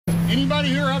Anybody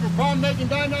here have a problem making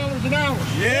 $9 an hour?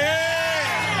 Yeah!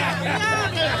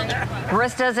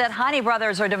 Baristas at Heine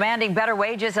Brothers are demanding better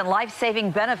wages and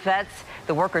life-saving benefits.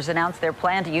 The workers announced their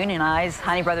plan to unionize.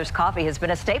 Heine Brothers Coffee has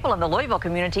been a staple in the Louisville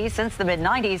community since the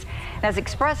mid-90s and has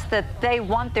expressed that they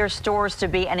want their stores to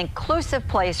be an inclusive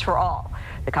place for all.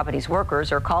 The company's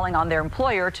workers are calling on their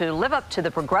employer to live up to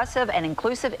the progressive and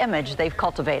inclusive image they've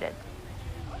cultivated.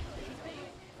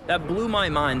 That blew my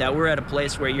mind that we're at a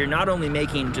place where you're not only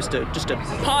making just a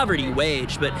poverty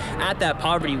wage, but at that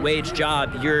poverty wage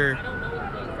job, you're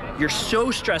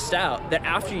so stressed out that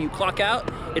after you clock out,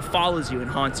 it follows you and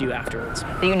haunts you afterwards.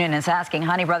 The union is asking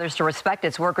Heine Brothers to respect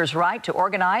its workers' right to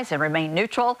organize and remain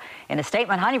neutral. In a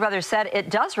statement, Heine Brothers said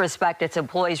it does respect its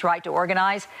employees' right to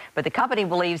organize, but the company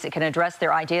believes it can address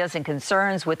their ideas and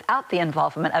concerns without the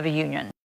involvement of a union.